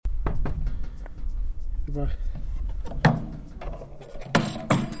bara...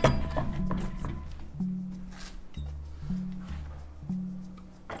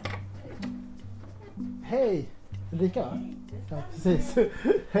 Hej! Ulrika, va? Ja, precis.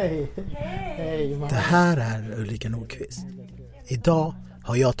 Hej. Hej. Det här är Ulrika Nordqvist. Idag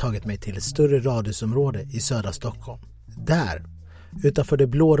har jag tagit mig till ett större radhusområde i södra Stockholm. Där, utanför det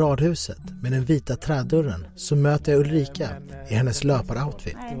blå radhuset med den vita trädörren, så möter jag Ulrika i hennes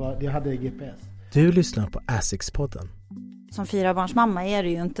löparoutfit. Jag hade GPS. Du lyssnar på Asics-podden. Som 4-barnsmamma är det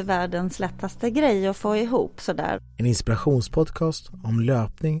ju inte världens lättaste grej att få ihop sådär. En inspirationspodcast om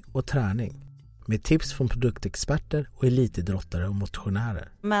löpning och träning. Med tips från produktexperter och elitidrottare och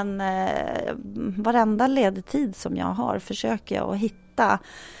motionärer. Men varenda ledig tid som jag har försöker jag att hitta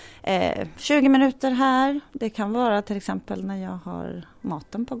 20 minuter här. Det kan vara till exempel när jag har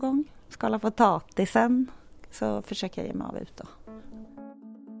maten på gång. Skala potatisen. Så försöker jag ge mig av ut då.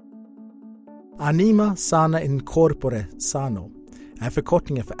 Anima sana in corpore sano är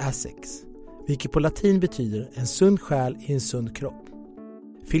förkortningen för Asics, vilket på latin betyder en sund själ i en sund kropp.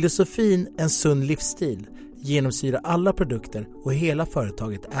 Filosofin en sund livsstil genomsyrar alla produkter och hela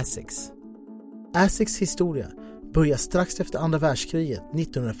företaget Asics. Asics historia börjar strax efter andra världskriget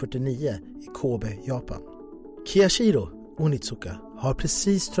 1949 i Kobe, Japan. Kiyashiro Onitsuka har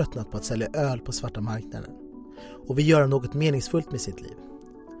precis tröttnat på att sälja öl på svarta marknaden och vill göra något meningsfullt med sitt liv.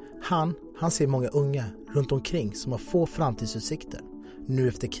 Han ser många unga runt omkring som har få framtidsutsikter nu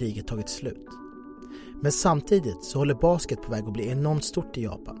efter kriget tagit slut. Men samtidigt så håller basket på väg att bli enormt stort i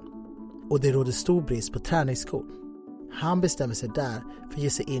Japan. Och det råder stor brist på träningsskor. Han bestämmer sig där för att ge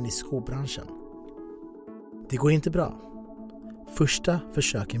sig in i skobranschen. Det går inte bra. Första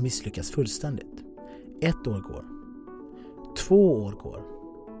försöken misslyckas fullständigt. 1 år går. 2 år går.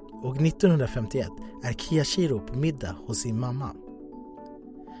 Och 1951 är Kiyashiro på middag hos sin mamma.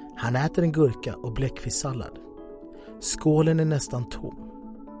 Han äter en gurka och bläckfisksallad. Skålen är nästan tom.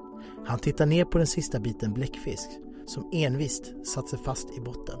 Han tittar ner på den sista biten bläckfisk som envist satt sig fast i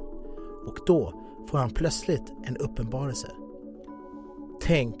botten. Och då får han plötsligt en uppenbarelse.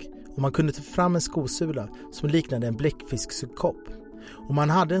 Tänk om man kunde ta fram en skosula som liknade en bläckfiskskopp. Om man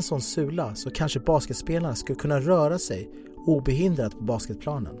hade en sån sula så kanske basketspelarna skulle kunna röra sig obehindrat på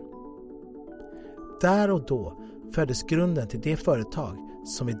basketplanen. Där och då föddes grunden till det företag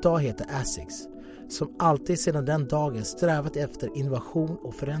som idag heter Asics, som alltid sedan den dagen strävat efter innovation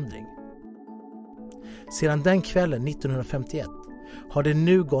och förändring. Sedan den kvällen 1951 har det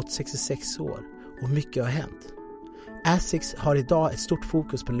nu gått 66 år och mycket har hänt. Asics har idag ett stort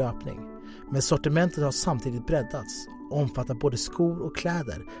fokus på löpning, men sortimentet har samtidigt breddats och omfattar både skor och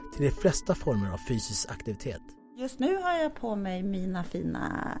kläder till de flesta former av fysisk aktivitet. Just nu har jag på mig mina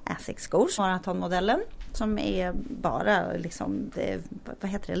fina Asics-skor, maratonmodellen, som är bara liksom,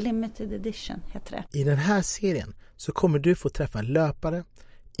 vad heter det? Limited edition heter det. I den här serien så kommer du få träffa löpare,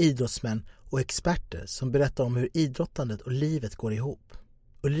 idrottsmän och experter som berättar om hur idrottandet och livet går ihop.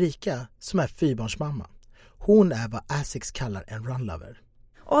 Ulrika, som är 4-barnsmamma, hon är vad Asics kallar en runlover.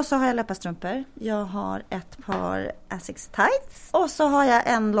 Och så har jag löparstrumpor, jag har ett par Asics tights och så har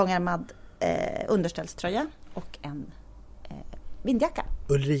jag en långärmad underställströja och en vindjacka.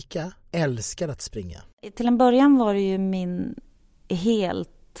 Ulrika älskar att springa. Till en början var det ju min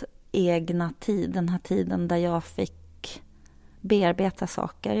helt egna tid, den här tiden där jag fick bearbeta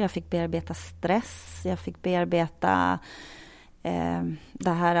saker. Jag fick bearbeta stress, jag fick bearbeta det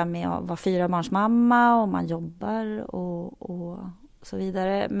här med att vara 4-barnsmamma och man jobbar och så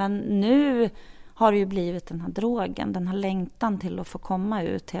vidare. Men nu har det ju blivit den här drogen, den här längtan till att få komma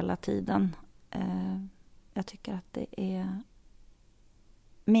ut hela tiden. Jag tycker att det är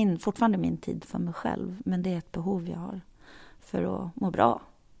fortfarande min tid för mig själv, men det är ett behov jag har för att må bra.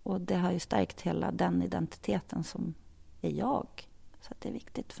 Och det har ju stärkt hela den identiteten som är jag. Så att det är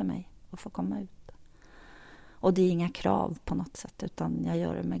viktigt för mig att få komma ut. Och det är inga krav på något sätt, utan jag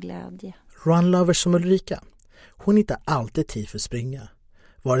gör det med glädje. Runlovers som Ulrika, hon hittar alltid tid för att springa.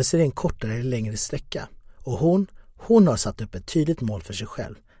 Vare sig det är en kortare eller längre sträcka. Och hon har satt upp ett tydligt mål för sig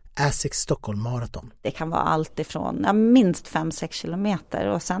själv. Asics Stockholm Marathon. Det kan vara allt ifrån minst 5-6 kilometer.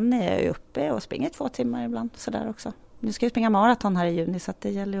 Och sen är jag uppe och springer 2 timmar ibland. Sådär också. Nu ska jag springa maraton här i juni, så att det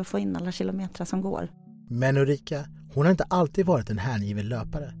gäller att få in alla kilometer som går. Men Ulrika, hon har inte alltid varit en hängiven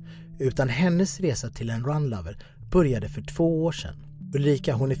löpare. Utan hennes resa till en runlover började för 2 år sedan.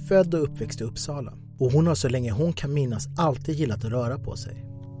 Ulrika, hon är född och uppväxt i Uppsala. Och hon har så länge hon kan minnas alltid gillat att röra på sig.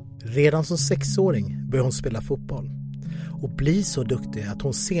 Redan som 6-åring började hon spela fotboll. Och bli så duktig att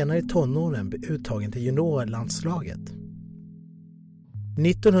hon senare i tonåren blev uttagen till juniorlandslaget.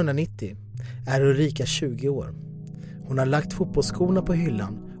 1990 är Ulrika 20 år. Hon har lagt fotbollsskorna på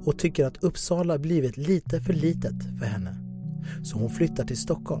hyllan och tycker att Uppsala blivit lite för litet för henne. Så hon flyttar till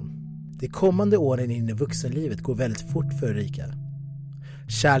Stockholm. De kommande åren in i vuxenlivet går väldigt fort för Ulrika.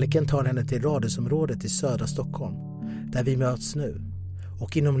 Kärleken tar henne till radhusområdet i södra Stockholm, där vi möts nu.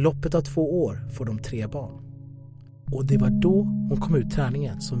 Och inom loppet av 2 år får de 3 barn. Och det var då hon kom ut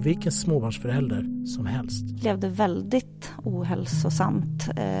träningen som vilken småbarnsförälder som helst. Jag levde väldigt ohälsosamt.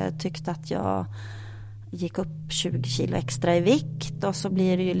 Tyckte att jag gick upp 20 kilo extra i vikt. Och så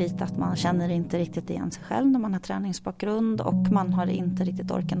blir det ju lite att man känner inte riktigt igen sig själv när man har träningsbakgrund. Och man har inte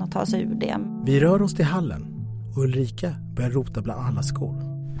riktigt orken att ta sig ur det. Vi rör oss till hallen och Ulrika börjar rota bland alla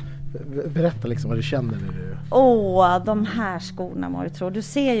skor. Berätta liksom vad du känner när du... De här skorna må du tro. Du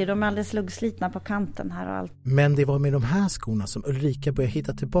ser ju, de är alldeles luggslitna på kanten här och allt. Men det var med de här skorna som Ulrika började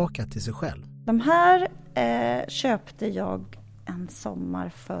hitta tillbaka till sig själv. De här köpte jag en sommar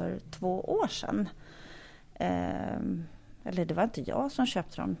för 2 år sedan. Eller det var inte jag som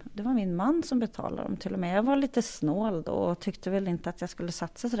köpte dem. Det var min man som betalade dem till och med. Jag var lite snål då och tyckte väl inte att jag skulle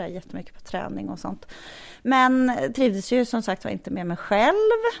satsa så där jättemycket på träning och sånt. Men trivdes ju som sagt var inte med mig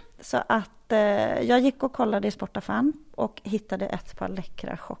själv. Så att jag gick och kollade i sportaffären och hittade ett par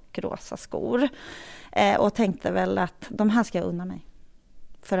läckra chockrosa skor. Och tänkte väl att de här ska jag unna mig.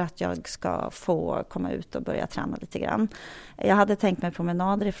 För att jag ska få komma ut och börja träna lite grann. Jag hade tänkt mig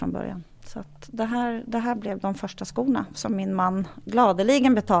promenader ifrån början. Så att det här blev de första skorna som min man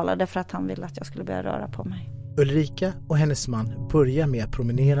gladeligen betalade för att han ville att jag skulle börja röra på mig. Ulrika och hennes man börjar med att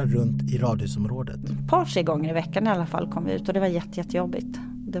promenera runt i radhusområdet. 2-3 gånger i veckan i alla fall kom vi ut och det var jättejobbigt.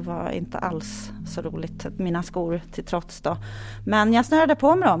 Det var inte alls så roligt, mina skor till trots då. Men jag snörde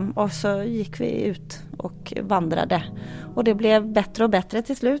på med dem och så gick vi ut och vandrade. Och det blev bättre och bättre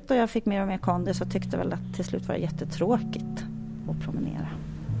till slut och jag fick mer och mer kondis och tyckte väl att till slut var det jättetråkigt att promenera.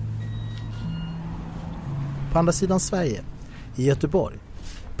 På andra sidan Sverige, i Göteborg,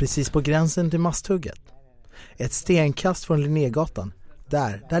 precis på gränsen till Masthugget. Ett stenkast från Linnégatan,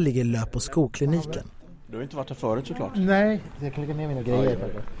 där ligger löp- och skokliniken. Du har inte varit där förut såklart. Nej, jag kan lägga ner mina grejer.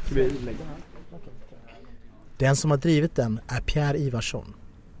 Den som har drivit den är Pierre Ivarsson.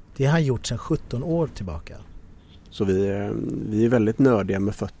 Det har han gjort sedan 17 år tillbaka. Så vi är väldigt nördiga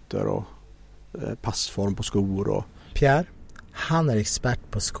med fötter och passform på skor. Och... Pierre, han är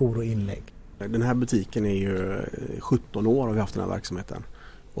expert på skor och inlägg. Den här butiken är ju 17 år har vi haft den här verksamheten.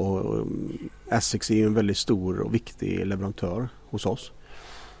 Och Essex är ju en väldigt stor och viktig leverantör hos oss.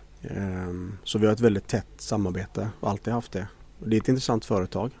 Så vi har ett väldigt tätt samarbete och alltid haft det. Och det är ett intressant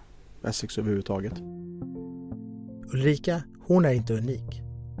företag, Essex överhuvudtaget. Ulrika, hon är inte unik.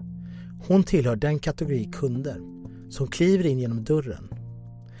 Hon tillhör den kategori kunder som kliver in genom dörren,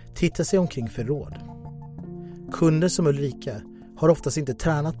 tittar sig omkring för råd. Kunder som Ulrika har oftast inte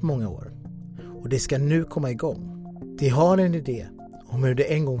tränat på många år och det ska nu komma igång. De har en idé om hur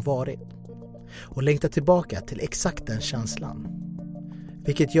det en gång varit och längtar tillbaka till exakt den känslan.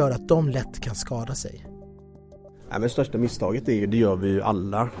 Vilket gör att de lätt kan skada sig. Ja, men största misstaget är ju, det gör vi ju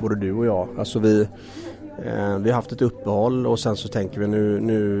alla, både du och jag. Alltså vi har haft ett uppehåll och sen så tänker vi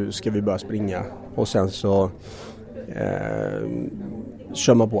nu ska vi börja springa. Och sen så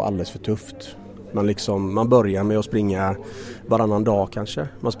kör man på alldeles för tufft. Man börjar med att springa varannan dag kanske.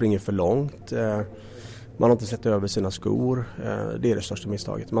 Man springer för långt. Man har inte sett över sina skor. Det är det största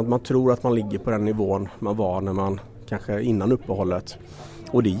misstaget. Man tror att man ligger på den nivån man var när man kanske innan uppehållet.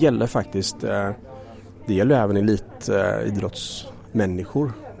 Och det gäller faktiskt, det gäller även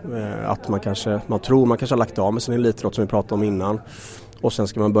elitidrottsmänniskor. Att man kanske har lagt av med sin elitidrott som vi pratade om innan. Och sen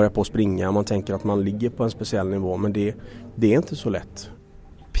ska man börja på att springa och man tänker att man ligger på en speciell nivå. Men det är inte så lätt.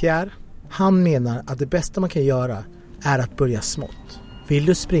 Pierre, han menar att det bästa man kan göra är att börja smått. Vill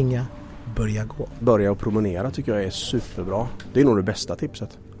du springa, börja gå. Börja och promenera tycker jag är superbra. Det är nog det bästa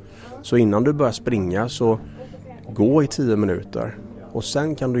tipset. Så innan du börjar springa så gå i 10 minuter. Och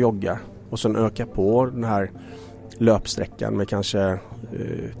sen kan du jogga. Och sen öka på den här löpsträckan med kanske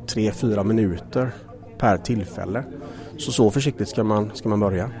 3-4 minuter per tillfälle. Så försiktigt ska man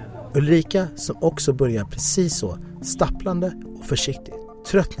börja. Ulrika, som också börjar precis så, stapplande och försiktigt,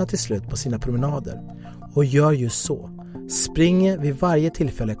 tröttnar till slut på sina promenader och gör just så. Springer vid varje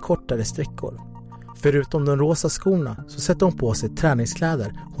tillfälle kortare sträckor. Förutom de rosa skorna så sätter hon på sig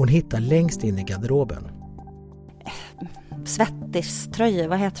träningskläder hon hittar längst in i garderoben. Svettiströjor,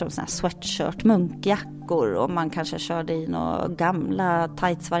 vad heter de, såna här sweatshirt, munkjackor och man kanske körde i några gamla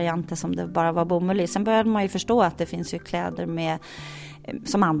tights-varianter som det bara var bomull i. Sen började man ju förstå att det finns ju kläder med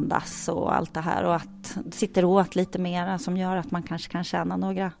som andas och allt det här och att det sitter åt lite mera som gör att man kanske kan tjäna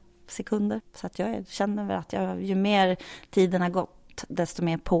några sekunder. Så att jag känner väl att ju mer tiden har gått desto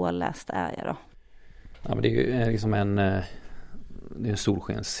mer påläst är jag då. Ja, men det är ju liksom det är en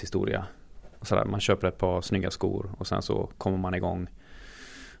solskenshistoria. Och så där, man köper ett par snygga skor och sen så kommer man igång.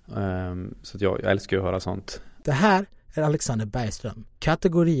 Så att jag älskar att höra sånt. Det här är Alexander Bergström,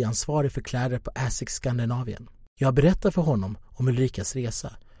 kategoriansvarig för kläder på Asics Skandinavien. Jag berättar för honom om Ulrikas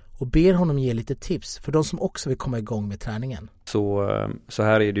resa och ber honom ge lite tips för de som också vill komma igång med träningen. Så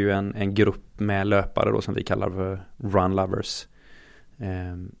här är det ju en grupp med löpare då, som vi kallar för run lovers.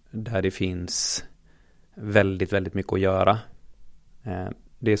 Där det finns väldigt, väldigt mycket att göra.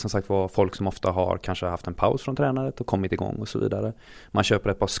 Det är som sagt var folk som ofta har kanske haft en paus från tränandet och kommit igång och så vidare. Man köper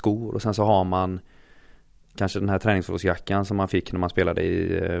ett par skor och sen så har man kanske den här träningsförrådsjackan som man fick när man spelade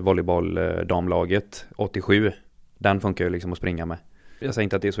i volleyboll-damlaget 87. Den funkar ju liksom att springa med. Jag säger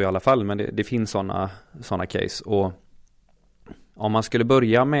inte att det är så i alla fall, men det finns såna case. Och om man skulle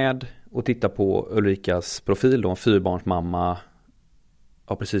börja med att titta på Ulrikas profil då, en 4-barnsmamma,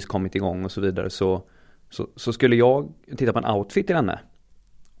 har precis kommit igång och så vidare, så skulle jag titta på en outfit i henne.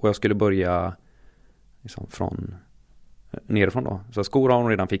 Och jag skulle börja liksom från nerifrån då. Så skor har hon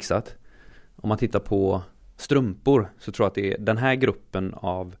redan fixat. Om man tittar på strumpor så tror jag att det är den här gruppen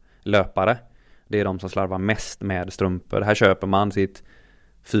av löpare. Det är de som slarvar mest med strumpor. Här köper man sitt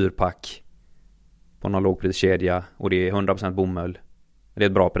 4-pack på någon lågpriskedja och det är 100% bomull. Det är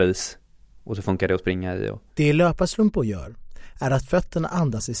ett bra pris och så funkar det att springa i. Det löparstrumpor gör är att fötterna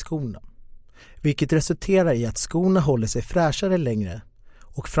andas i skorna, vilket resulterar i att skorna håller sig fräschare längre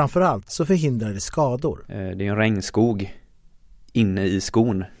och framförallt så förhindrar det skador. Det är en regnskog inne i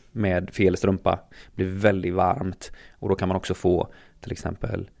skon med fel strumpa. Det blir väldigt varmt och då kan man också få till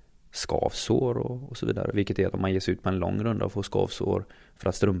exempel skavsår och så vidare. Vilket är att om man ger sig ut på en lång runda och får skavsår för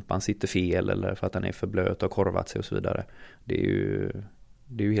att strumpan sitter fel eller för att den är för blöt och korvat sig och så vidare. Det är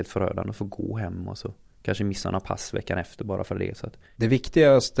ju helt förödande att få gå hem och så kanske missa några pass veckan efter bara för det. Så att. Det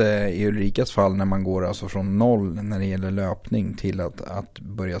viktigaste i Ulrikas fall när man går alltså från 0 när det gäller löpning till att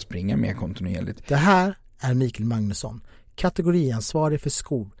börja springa mer kontinuerligt. Det här är Mikael Magnusson, kategoriansvarig för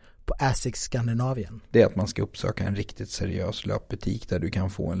skor på Asics Skandinavien. Det är att man ska uppsöka en riktigt seriös löpbutik där du kan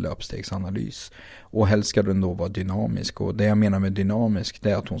få en löpstegsanalys. Och helst ska den då vara dynamisk. Och det jag menar med dynamisk,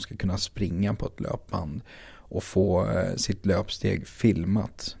 det är att hon ska kunna springa på ett löpband och få sitt löpsteg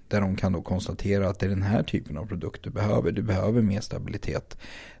filmat. Där de kan då konstatera att det är den här typen av produkt du behöver. Du behöver mer stabilitet.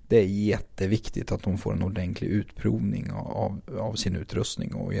 Det är jätteviktigt att de får en ordentlig utprovning av sin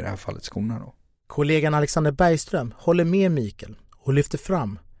utrustning och i det här fallet skorna då. Kollegan Alexander Bergström håller med Mikael och lyfter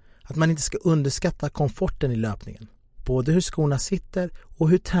fram att man inte ska underskatta komforten i löpningen. Både hur skorna sitter och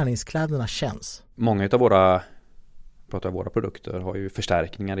hur träningskläderna känns. Många av våra produkter har ju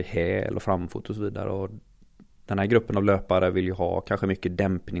förstärkningar i häl och framfot och så vidare. Och den här gruppen av löpare vill ju ha kanske mycket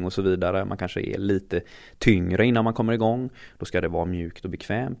dämpning och så vidare. Man kanske är lite tyngre innan man kommer igång. Då ska det vara mjukt och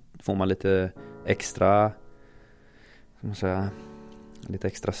bekvämt. Får man lite extra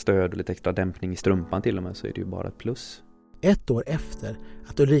stöd och lite extra dämpning i strumpan till och med, så är det ju bara ett plus. 1 år efter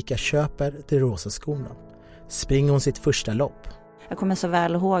att Ulrika köper de rosa skorna springer hon sitt första lopp. Jag kommer så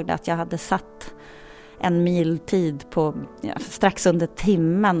väl ihåg det att jag hade satt en miltid på strax under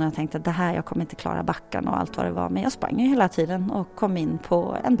timmen och jag tänkte att jag kommer inte klara backen och allt vad det var. Men jag sprang ju hela tiden och kom in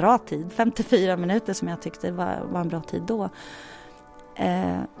på en bra tid, 54 minuter som jag tyckte var en bra tid då.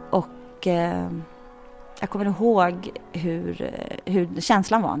 Jag kommer ihåg hur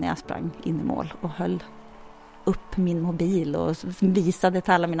känslan var när jag sprang in i mål och höll upp min mobil och visade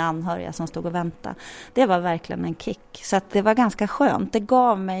till alla mina anhöriga som stod och väntade. Det var verkligen en kick. Så att det var ganska skönt. Det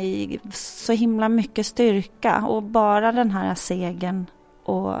gav mig så himla mycket styrka och bara den här segern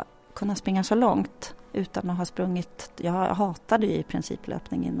och kunna springa så långt utan att ha sprungit. Jag hatade ju i princip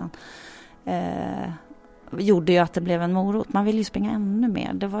löpning innan. Gjorde ju att det blev en morot. Man vill ju springa ännu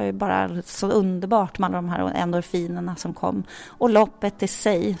mer. Det var ju bara så underbart med alla de här endorfinerna som kom. Och loppet i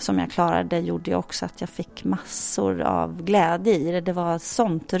sig som jag klarade gjorde ju också att jag fick massor av glädje i det. Det var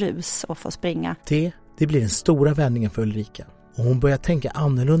sånt rus att få springa. Det blir den stora vändningen för Ulrika. Och hon börjar tänka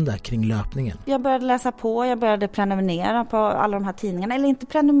annorlunda kring löpningen. Jag började läsa på, jag började prenumerera på alla de här tidningarna. Eller inte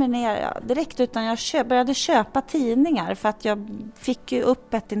prenumerera direkt utan jag började köpa tidningar. För att jag fick ju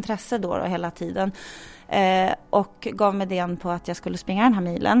upp ett intresse då hela tiden. Och gav mig idén på att jag skulle springa den här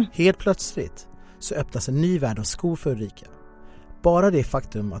milen. Helt plötsligt så öppnas en ny värld av skor för Ulrika. Bara det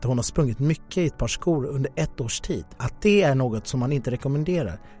faktum att hon har sprungit mycket i ett par skor under 1 års tid, att det är något som man inte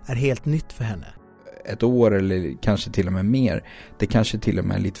rekommenderar, är helt nytt för henne. 1 år eller kanske till och med mer. Det kanske till och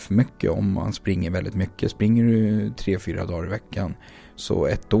med är lite för mycket om man springer väldigt mycket. Springer du 3-4 dagar i veckan så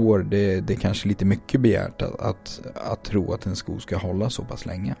 1 år, det är kanske lite mycket begärt att tro att en sko ska hålla så pass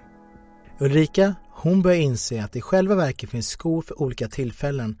länge. Ulrika, hon börjar inse att det i själva verket finns skor för olika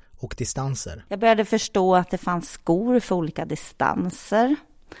tillfällen och distanser. Jag började förstå att det fanns skor för olika distanser.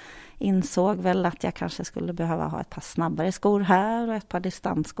 Insåg väl att jag kanske skulle behöva ha ett par snabbare skor här och ett par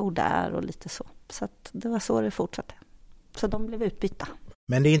distansskor där och lite så. Så att det var så det fortsatte. Så de blev utbytta.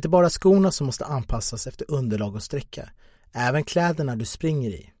 Men det är inte bara skorna som måste anpassas efter underlag och sträcka. Även kläderna du springer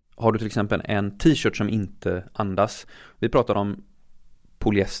i. Har du till exempel en t-shirt som inte andas. Vi pratar om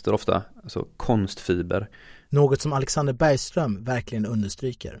polyester ofta, alltså konstfiber. Något som Alexander Bergström verkligen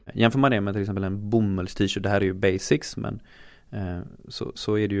understryker. Jämför man det med till exempel en bomulls-t-shirt, det här är ju basics, men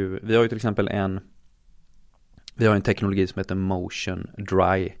så är det ju, vi har ju till exempel vi har en teknologi som heter Motion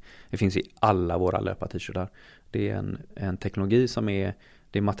Dry. Det finns i alla våra löpar-t-shirtar. Det är en teknologi som det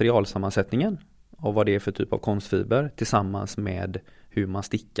är materialsammansättningen och vad det är för typ av konstfiber tillsammans med hur man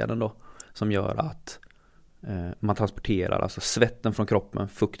stickar den då, som gör att man transporterar alltså svetten från kroppen,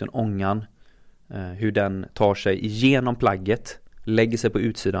 fukten, ångan, hur den tar sig igenom plagget, lägger sig på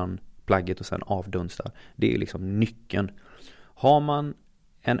utsidan plagget och sen avdunstar. Det är liksom nyckeln. Har man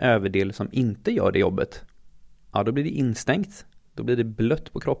en överdel som inte gör det jobbet, ja, då blir det instängt. Då blir det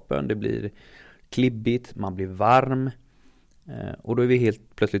blött på kroppen, det blir klibbigt, man blir varm. Och då är vi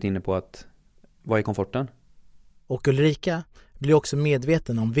helt plötsligt inne på att vad är komforten? Och Ulrika blir också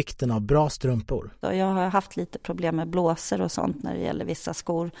medveten om vikten av bra strumpor. Jag har haft lite problem med blåser och sånt när det gäller vissa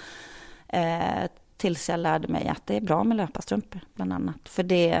skor. Tills jag lärde mig att det är bra med löparstrumpor bland annat. För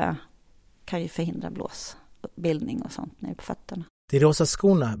det kan ju förhindra blåsbildning och sånt nere på fötterna. De rosa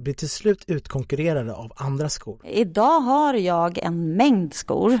skorna blir till slut utkonkurrerade av andra skor. Idag har jag en mängd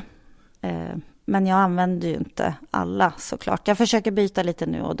skor. Men jag använder ju inte alla såklart. Jag försöker byta lite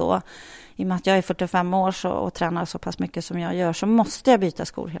nu och då. I och med att jag är 45 år och tränar så pass mycket som jag gör så måste jag byta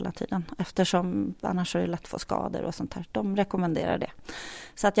skor hela tiden. Eftersom annars är det lätt att få skador och sånt här. De rekommenderar det.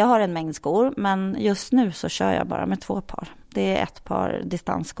 Så att jag har en mängd skor, men just nu så kör jag bara med 2 par. Det är ett par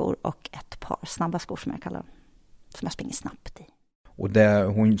distansskor och ett par snabba skor som jag kallar dem. Som jag springer snabbt i. Och det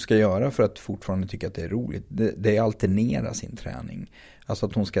hon ska göra för att fortfarande tycka att det är roligt, det är alternera sin träning. Alltså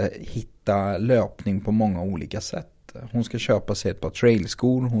att hon ska hitta löpning på många olika sätt. Hon ska köpa sig ett par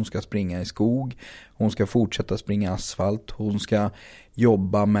trailskor, hon ska springa i skog, hon ska fortsätta springa asfalt, hon ska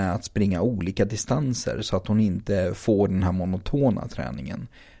jobba med att springa olika distanser så att hon inte får den här monotona träningen.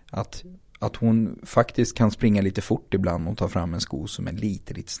 Att hon faktiskt kan springa lite fort ibland och ta fram en sko som är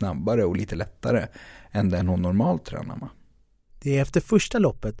lite snabbare och lite lättare än den hon normalt tränar med. Det är efter första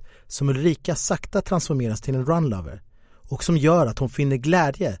loppet som Ulrika sakta transformeras till en runlover och som gör att hon finner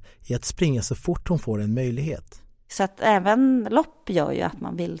glädje i att springa så fort hon får en möjlighet. Så att även lopp gör ju att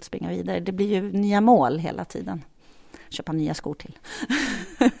man vill springa vidare. Det blir ju nya mål hela tiden. Köpa nya skor till.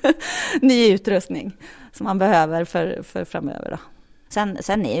 Ny utrustning som man behöver för framöver då.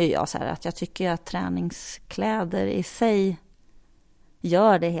 Sen är ju jag så här att jag tycker att träningskläder i sig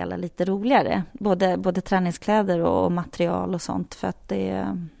gör det hela lite roligare. Både träningskläder och material och sånt. För att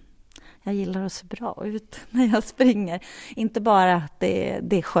jag gillar att se bra ut när jag springer. Inte bara att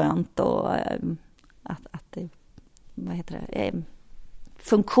det är skönt och att det, vad heter det,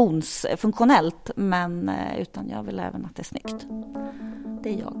 funktionellt. Men utan jag vill även att det är snyggt. Det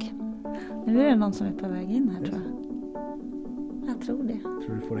är jag. Nu är det någon som är på väg in här, tror jag. Jag tror det.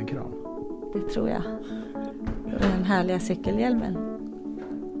 Tror du får en kram? Det tror jag. Den härliga cykelhjälmen.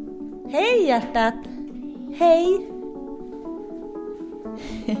 Hej hjärtat! Hej!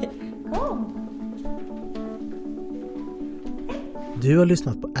 Kom! Du har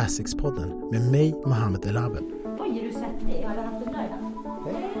lyssnat på ASICS-podden med mig, Mohammed El-Abed. Oj, är du svettig? Har du haft det nöjda?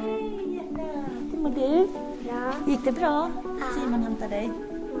 Hej hjärtat! Hur mår du? Bra. Gick det bra? Simon hämtade dig.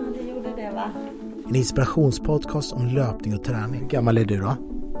 Ja, det gjorde det, va? En inspirationspodcast om löpning och träning. Hur gammal är du då?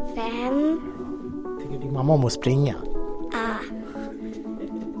 5. Tycker din mamma om att springa? Ja.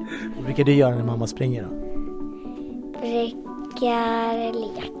 Vad brukar du göra när mamma springer då? Brukar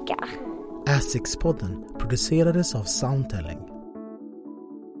leka. ASICS-podden producerades av Soundtelling.